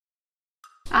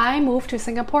I moved to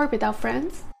Singapore without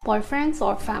friends, boyfriends,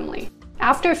 or family.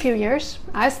 After a few years,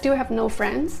 I still have no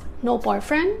friends, no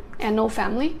boyfriend, and no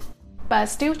family, but I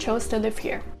still chose to live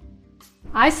here.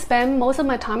 I spend most of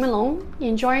my time alone,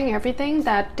 enjoying everything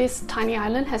that this tiny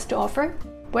island has to offer,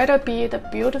 whether it be the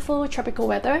beautiful tropical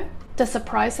weather, the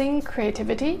surprising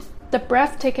creativity, the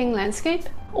breathtaking landscape,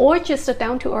 or just the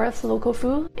down-to-earth local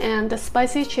food and the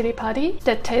spicy chili padi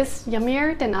that tastes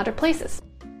yummier than other places.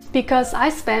 Because I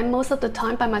spend most of the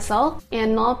time by myself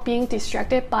and not being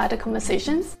distracted by the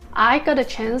conversations, I got a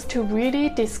chance to really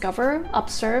discover,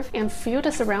 observe, and feel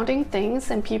the surrounding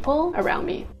things and people around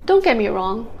me. Don't get me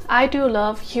wrong, I do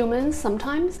love humans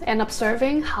sometimes and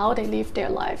observing how they live their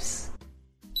lives.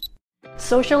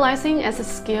 Socializing as a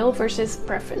skill versus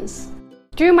preference.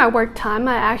 During my work time,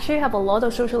 I actually have a lot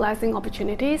of socializing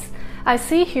opportunities. I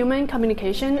see human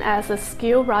communication as a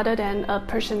skill rather than a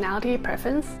personality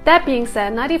preference. That being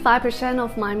said, 95%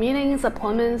 of my meetings,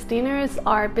 appointments, dinners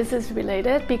are business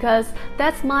related because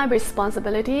that's my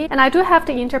responsibility and I do have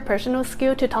the interpersonal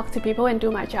skill to talk to people and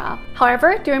do my job.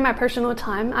 However, during my personal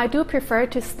time, I do prefer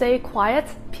to stay quiet,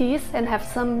 peace, and have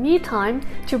some me time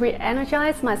to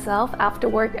re-energize myself after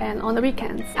work and on the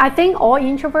weekends. I think all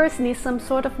introverts need some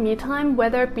sort of me time,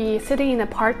 whether it be sitting in a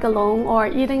park alone or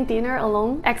eating dinner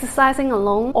alone, exercising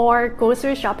alone, or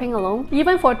grocery shopping alone.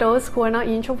 Even for those who are not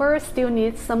introverts, still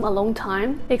need some alone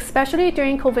time. Especially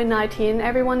during COVID-19,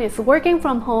 everyone is working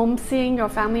from home, seeing your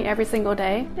family every single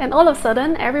day, and all of a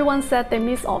sudden, everyone said they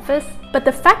miss office. But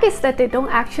the fact is that they don't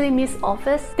actually miss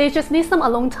office. They just need some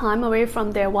alone time away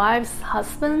from their wives,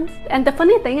 husbands. And the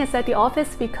funny thing is that the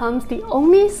office becomes the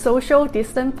only social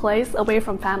distant place away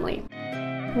from family.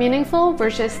 Meaningful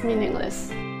versus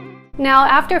meaningless. Now,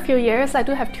 after a few years, I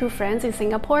do have 2 friends in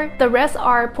Singapore. The rest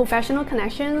are professional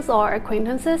connections or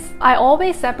acquaintances. I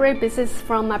always separate business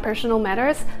from my personal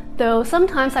matters. Though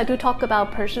sometimes I do talk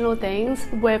about personal things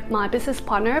with my business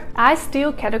partner, I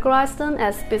still categorize them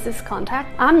as business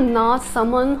contact. I'm not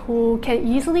someone who can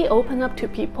easily open up to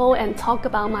people and talk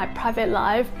about my private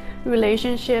life,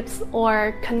 relationships,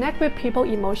 or connect with people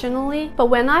emotionally. But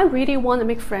when I really want to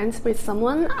make friends with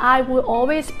someone, I would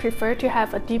always prefer to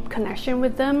have a deep connection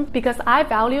with them because I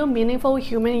value meaningful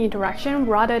human interaction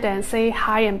rather than say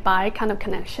hi and bye kind of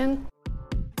connection.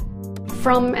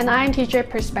 From an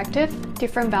INTJ perspective,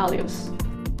 different values.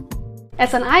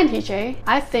 As an INTJ,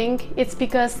 I think it's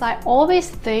because I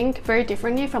always think very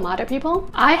differently from other people.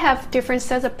 I have different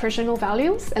sets of personal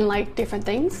values and like different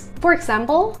things. For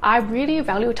example, I really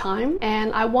value time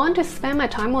and I want to spend my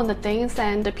time on the things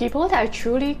and the people that I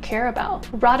truly care about,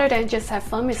 rather than just have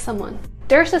fun with someone.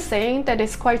 There's a saying that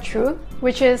is quite true,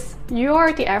 which is, you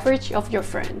are the average of your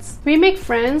friends. We make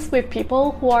friends with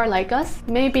people who are like us.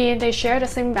 Maybe they share the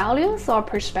same values or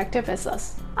perspective as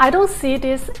us. I don't see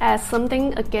this as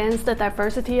something against the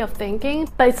diversity of thinking,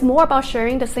 but it's more about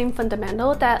sharing the same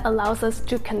fundamental that allows us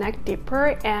to connect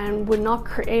deeper and would not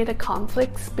create a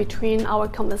conflicts between our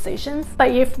conversations.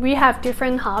 But if we have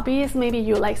different hobbies, maybe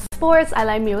you like sports, I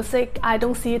like music, I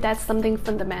don't see that's something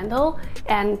fundamental,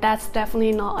 and that's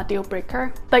definitely not a deal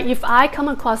breaker. But if I come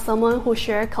across someone who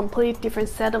shares a completely different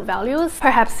set of values,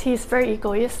 perhaps he's very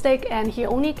egoistic and he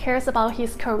only cares about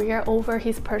his career over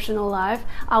his personal life,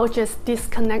 I'll just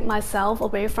disconnect myself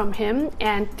away from him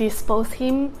and dispose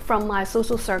him from my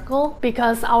social circle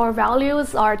because our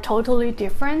values are totally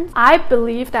different. I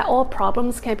believe that all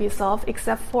problems can be solved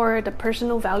except for the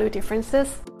personal value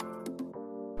differences.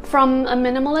 From a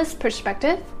minimalist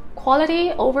perspective,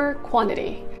 quality over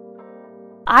quantity.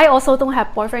 I also don't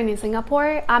have boyfriend in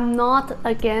Singapore. I'm not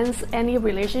against any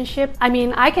relationship. I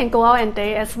mean, I can go out and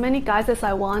date as many guys as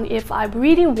I want if I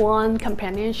really want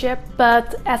companionship.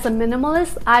 But as a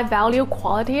minimalist, I value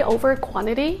quality over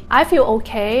quantity. I feel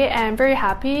okay and very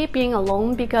happy being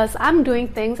alone because I'm doing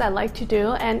things I like to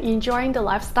do and enjoying the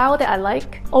lifestyle that I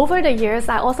like. Over the years,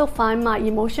 I also find my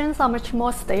emotions are much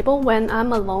more stable when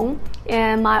I'm alone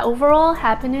and my overall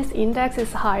happiness index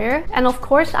is higher. And of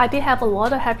course, I did have a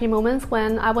lot of happy moments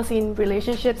when I was in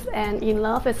relationships and in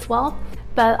love as well.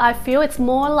 But I feel it's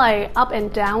more like up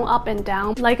and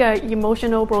down, like an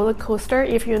emotional roller coaster,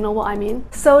 if you know what I mean.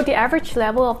 So the average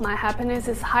level of my happiness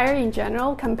is higher in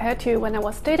general compared to when I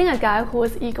was dating a guy who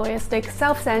was egoistic,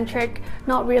 self-centric,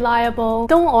 not reliable,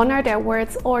 don't honor their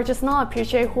words, or just not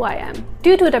appreciate who I am.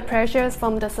 Due to the pressures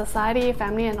from the society,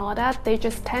 family, and all that, they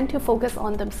just tend to focus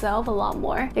on themselves a lot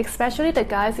more, especially the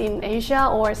guys in Asia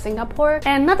or Singapore.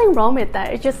 And nothing wrong with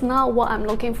that, it's just not what I'm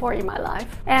looking for in my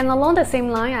life. And along the same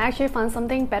line, I actually found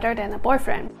something better than a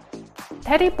boyfriend.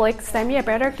 Teddy Blake sent me a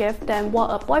better gift than what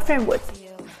a boyfriend would.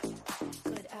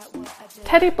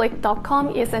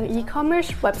 TeddyBlake.com is an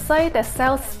e-commerce website that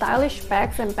sells stylish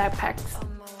bags and backpacks.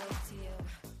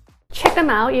 Check them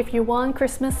out if you want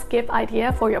Christmas gift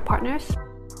idea for your partners.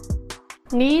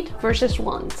 Need versus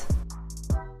want.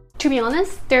 To be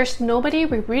honest, there's nobody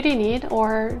we really need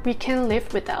or we can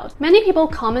live without. Many people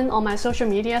comment on my social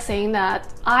media saying that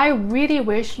I really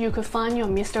wish you could find your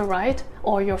Mr. Right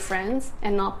or your friends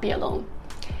and not be alone.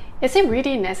 Is it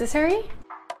really necessary?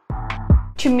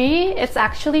 To me, it's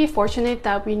actually fortunate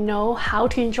that we know how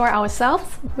to enjoy ourselves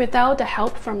without the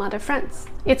help from other friends.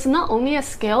 It's not only a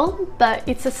skill, but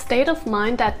it's a state of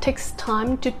mind that takes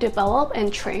time to develop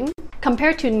and train.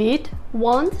 Compared to need,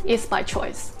 want is by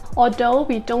choice. Although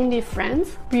we don't need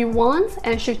friends, we want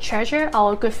and should treasure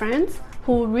our good friends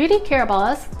who really care about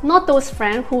us, not those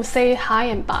friends who say hi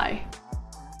and bye.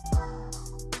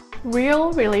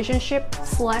 Real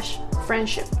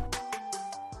relationship/friendship.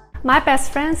 My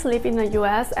best friends live in the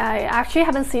US. I actually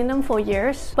haven't seen them for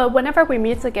years, but whenever we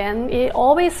meet again, it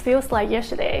always feels like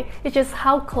yesterday. It's just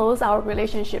how close our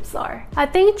relationships are. I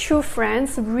think true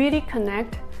friends really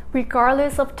connect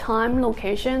regardless of time,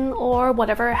 location, or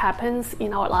whatever happens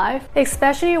in our life,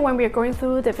 especially when we're going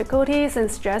through difficulties and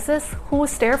stresses.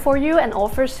 Who's there for you and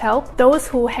offers help? Those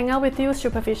who hang out with you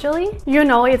superficially? You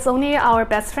know, it's only our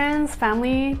best friends,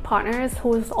 family, partners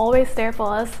who's always there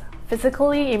for us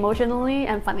physically, emotionally,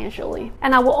 and financially.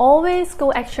 And I will always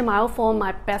go extra mile for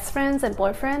my best friends and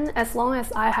boyfriend as long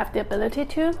as I have the ability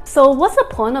to. So what's the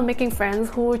point of making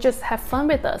friends who just have fun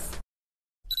with us?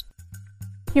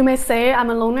 You may say I'm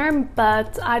a loner,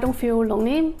 but I don't feel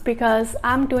lonely because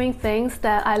I'm doing things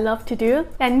that I love to do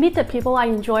and meet the people I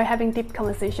enjoy having deep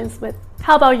conversations with.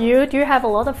 How about you? Do you have a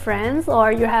lot of friends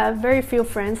or you have very few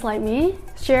friends like me?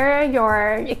 Share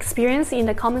your experience in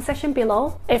the comment section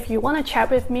below. If you want to chat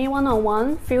with me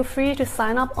one-on-one, feel free to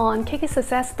sign up on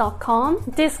kikisuccess.com.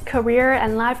 This career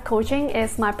and life coaching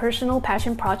is my personal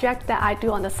passion project that I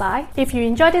do on the side. If you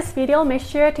enjoyed this video, make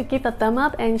sure to give a thumb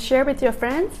up and share with your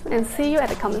friends, and see you at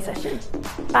the comment section.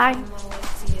 Bye!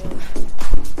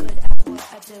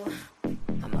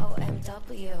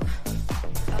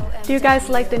 Do you guys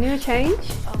like the new change?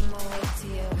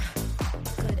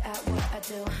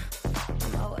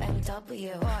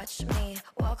 Watch me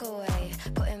walk away,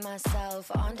 putting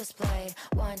myself on display.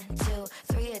 1, 2,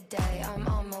 3 a day. I'm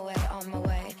on my way, on my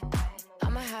way.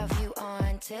 I'ma have you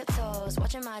on tiptoes,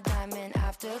 watching my diamond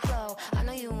afterglow. I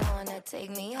know you wanna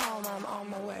take me home. I'm on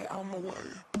my way, on my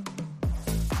way.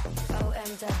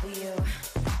 OMW,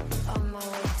 on my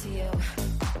way to you.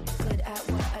 Good at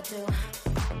what I do.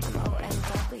 I'm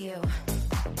OMW,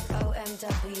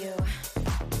 OMW,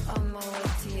 on my way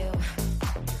to you.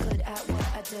 Good at what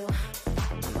I do.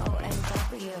 I'm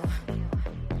OMW,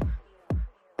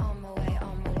 on my way,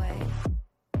 on my way.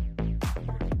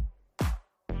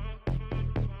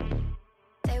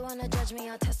 They wanna judge me,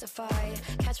 I'll testify.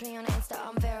 Catch me on Insta,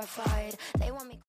 I'm verified. They want me